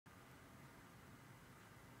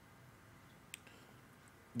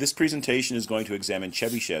This presentation is going to examine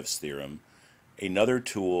Chebyshev's theorem, another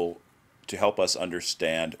tool to help us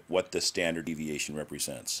understand what the standard deviation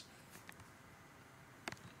represents.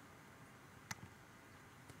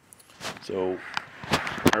 So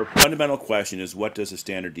our fundamental question is, what does a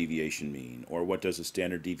standard deviation mean? Or what does a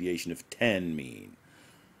standard deviation of 10 mean?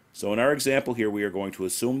 So in our example here, we are going to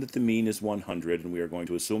assume that the mean is 100, and we are going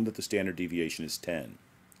to assume that the standard deviation is 10.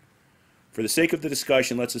 For the sake of the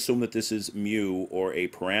discussion, let's assume that this is mu, or a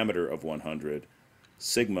parameter of 100,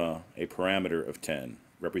 sigma, a parameter of 10,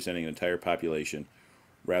 representing an entire population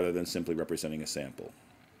rather than simply representing a sample.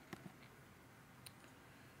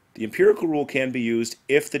 The empirical rule can be used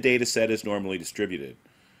if the data set is normally distributed.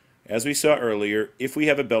 As we saw earlier, if we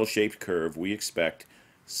have a bell-shaped curve, we expect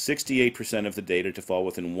 68% of the data to fall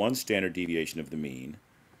within one standard deviation of the mean,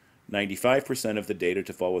 95% of the data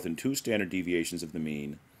to fall within two standard deviations of the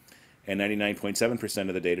mean, and 99.7%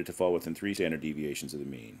 of the data to fall within three standard deviations of the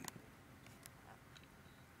mean.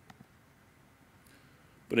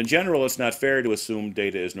 But in general, it's not fair to assume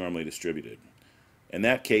data is normally distributed. In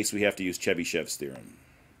that case, we have to use Chebyshev's theorem,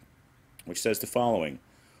 which says the following.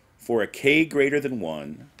 For a k greater than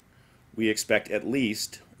 1, we expect at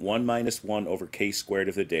least 1 minus 1 over k squared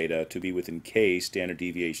of the data to be within k standard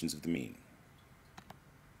deviations of the mean.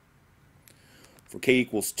 For k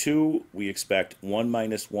equals 2, we expect 1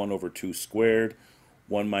 minus 1 over 2 squared,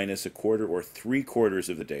 1 minus a quarter or 3/4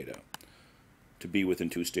 of the data to be within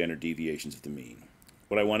two standard deviations of the mean.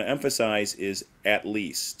 What I want to emphasize is at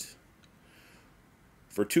least.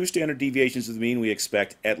 For two standard deviations of the mean, we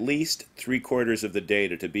expect at least 3/4 of the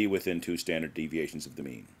data to be within two standard deviations of the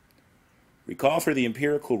mean. Recall for the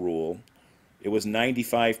empirical rule, it was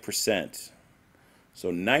 95%. So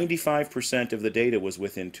 95% of the data was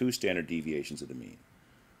within two standard deviations of the mean.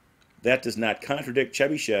 That does not contradict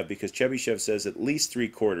Chebyshev, because Chebyshev says at least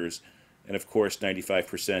 3/4, and of course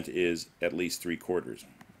 95% is at least 3/4.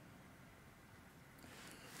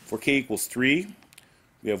 For k equals 3,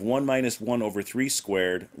 we have 1 minus 1 over 3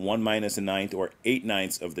 squared, 1 minus a ninth or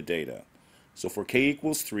 8/9 of the data. So for k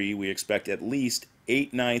equals 3, we expect at least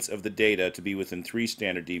 8/9 of the data to be within three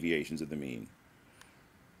standard deviations of the mean.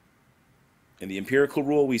 In the empirical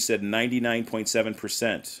rule, we said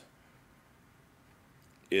 99.7%.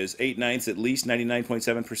 Is 8/9 at least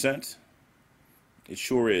 99.7%? It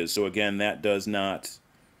sure is. So again, that does not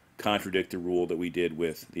contradict the rule that we did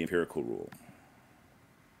with the empirical rule.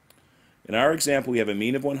 In our example, we have a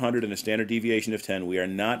mean of 100 and a standard deviation of 10. We are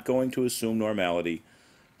not going to assume normality.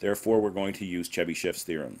 Therefore, we're going to use Chebyshev's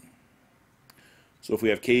theorem. So if we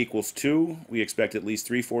have k equals 2, we expect at least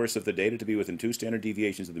 3/4 of the data to be within two standard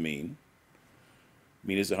deviations of the mean.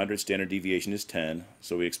 Mean is 100, standard deviation is 10,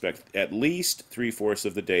 so we expect at least 3/4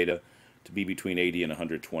 of the data to be between 80 and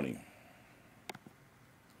 120.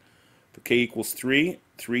 For k equals 3,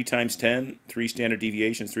 3 times 10, 3 standard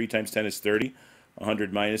deviations, 3 times 10 is 30,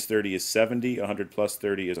 100 minus 30 is 70, 100 plus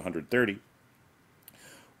 30 is 130.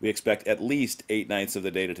 We expect at least 8/9 of the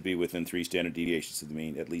data to be within three standard deviations of the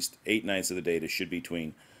mean. At least 8/9 of the data should be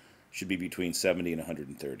between 70 and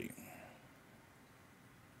 130.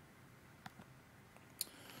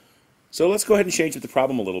 So let's go ahead and change up the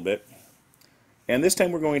problem a little bit. And this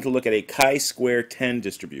time we're going to look at a chi-square 10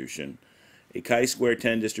 distribution. A chi-square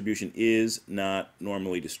 10 distribution is not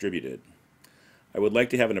normally distributed. I would like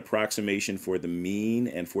to have an approximation for the mean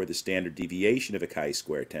and for the standard deviation of a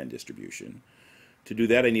chi-square 10 distribution. To do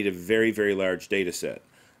that, I need a very, very large data set.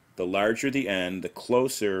 The larger the n, the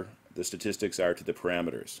closer the statistics are to the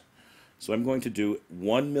parameters. So I'm going to do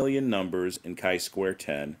 1 million numbers in chi-square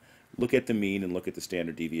 10. Look at the mean and look at the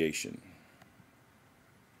standard deviation.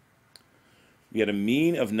 We had a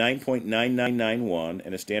mean of 9.9991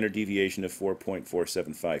 and a standard deviation of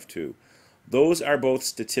 4.4752. Those are both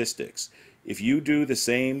statistics. If you do the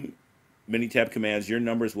same MINITAB commands, your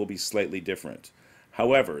numbers will be slightly different.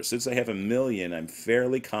 However, since I have a million, I'm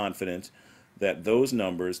fairly confident that those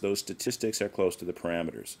numbers, those statistics, are close to the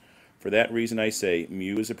parameters. For that reason, I say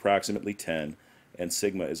mu is approximately 10 and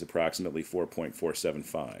sigma is approximately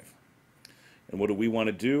 4.475. And what do we want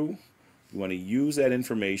to do? We want to use that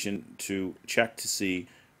information to check to see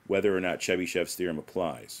whether or not Chebyshev's theorem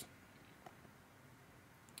applies.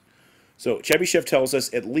 So Chebyshev tells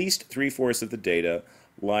us at least 3/4 of the data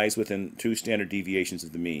lies within two standard deviations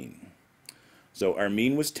of the mean. So our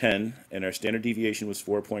mean was 10 and our standard deviation was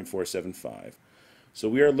 4.475. So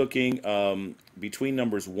we are looking between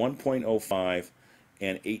numbers 1.05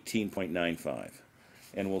 and 18.95.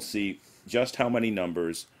 And we'll see just how many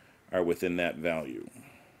numbers are within that value.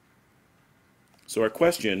 So our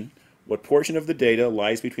question, what portion of the data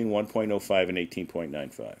lies between 1.05 and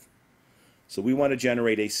 18.95? So we want to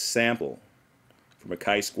generate a sample from a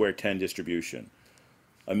chi-square 10 distribution.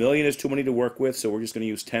 A million is too many to work with, so we're just going to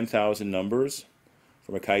use 10,000 numbers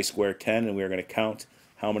from a chi-square 10, and we are going to count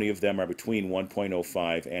how many of them are between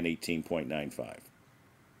 1.05 and 18.95.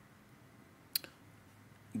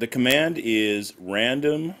 The command is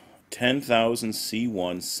random 10,000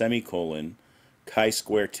 C1 semicolon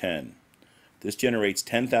chi-square 10. This generates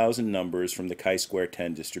 10,000 numbers from the chi-square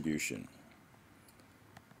 10 distribution.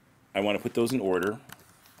 I want to put those in order,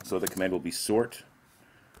 so the command will be sort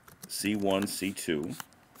C1, C2,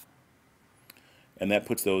 and that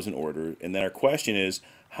puts those in order. And then our question is,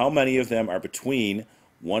 how many of them are between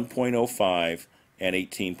 1.05 and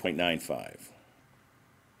 18.95?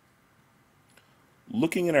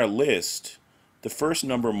 Looking at our list, the first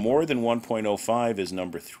number more than 1.05 is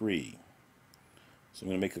number 3. So I'm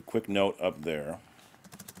going to make a quick note up there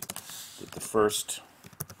that the first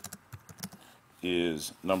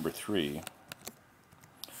is number 3,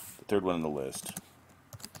 the third one on the list.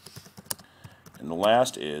 And the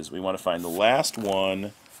last is, we want to find the last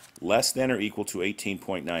one less than or equal to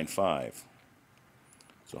 18.95.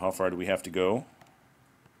 So how far do we have to go?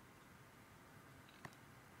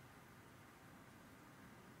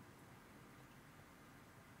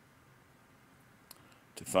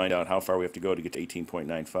 To find out how far we have to go to get to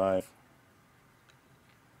 18.95.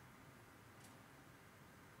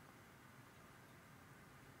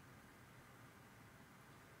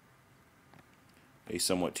 A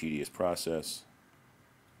somewhat tedious process.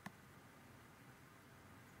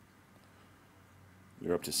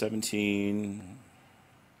 We're up to 17.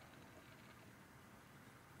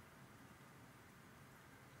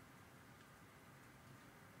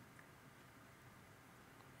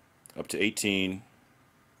 Up to 18.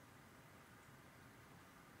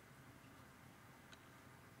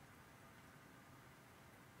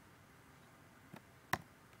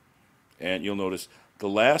 And you'll notice the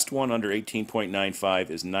last one under 18.95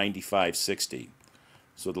 is 9560.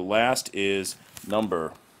 So the last is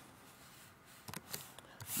number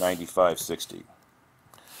 9560.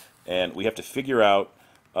 And we have to figure out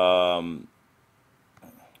how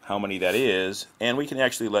many that is, and we can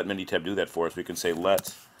actually let MINITAB do that for us. We can say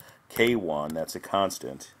let K1, that's a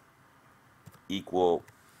constant, equal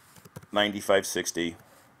 9560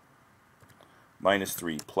 minus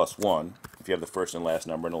 3 plus 1. If you have the first and last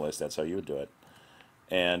number in the list, that's how you would do it.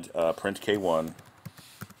 And print K1.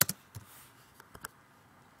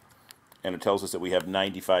 And it tells us that we have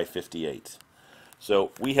 9558.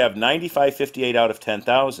 So we have 9558 out of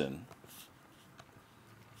 10,000.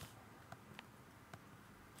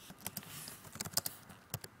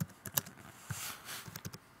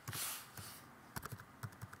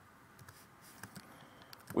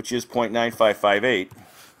 Which is 0.9558.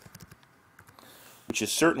 Which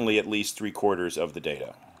is certainly at least 3/4 of the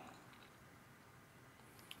data.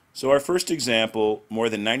 So our first example, more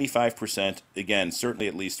than 95%, again, certainly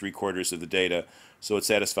at least 3/4 of the data, so it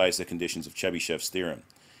satisfies the conditions of Chebyshev's theorem.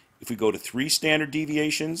 If we go to 3 standard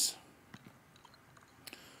deviations,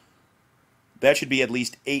 that should be at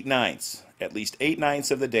least 8/9. At least 8/9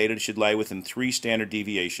 of the data should lie within 3 standard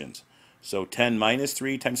deviations. So 10 minus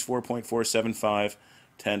 3 times 4.475,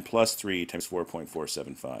 10 plus 3 times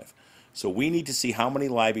 4.475. So we need to see how many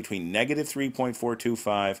lie between negative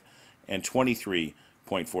 3.425 and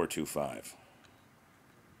 23.425.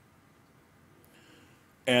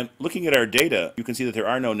 And looking at our data, you can see that there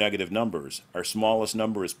are no negative numbers. Our smallest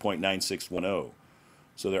number is 0.9610.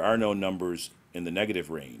 So there are no numbers in the negative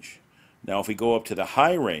range. Now if we go up to the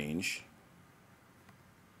high range,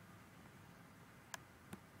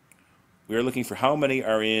 we are looking for how many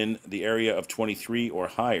are in the area of 23 or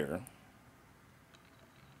higher.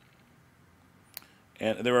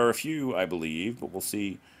 And there are a few, I believe, but we'll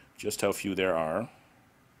see just how few there are.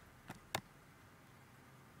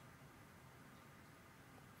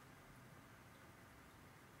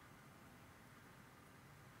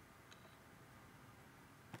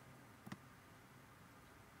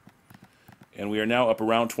 And we are now up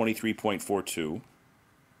around 23.42.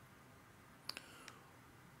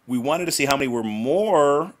 We wanted to see how many were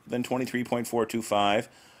more than 23.425.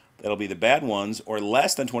 That'll be the bad ones, or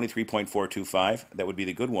less than 23.425. That would be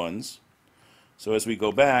the good ones. So as we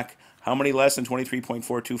go back, how many less than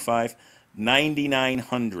 23.425?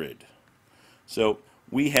 9,900. So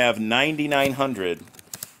we have 9,900,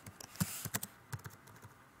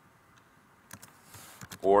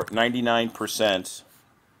 or 99%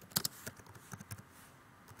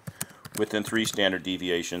 within 3 standard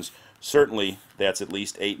deviations. Certainly, that's at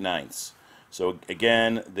least 8/9. So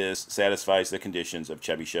again, this satisfies the conditions of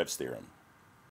Chebyshev's theorem.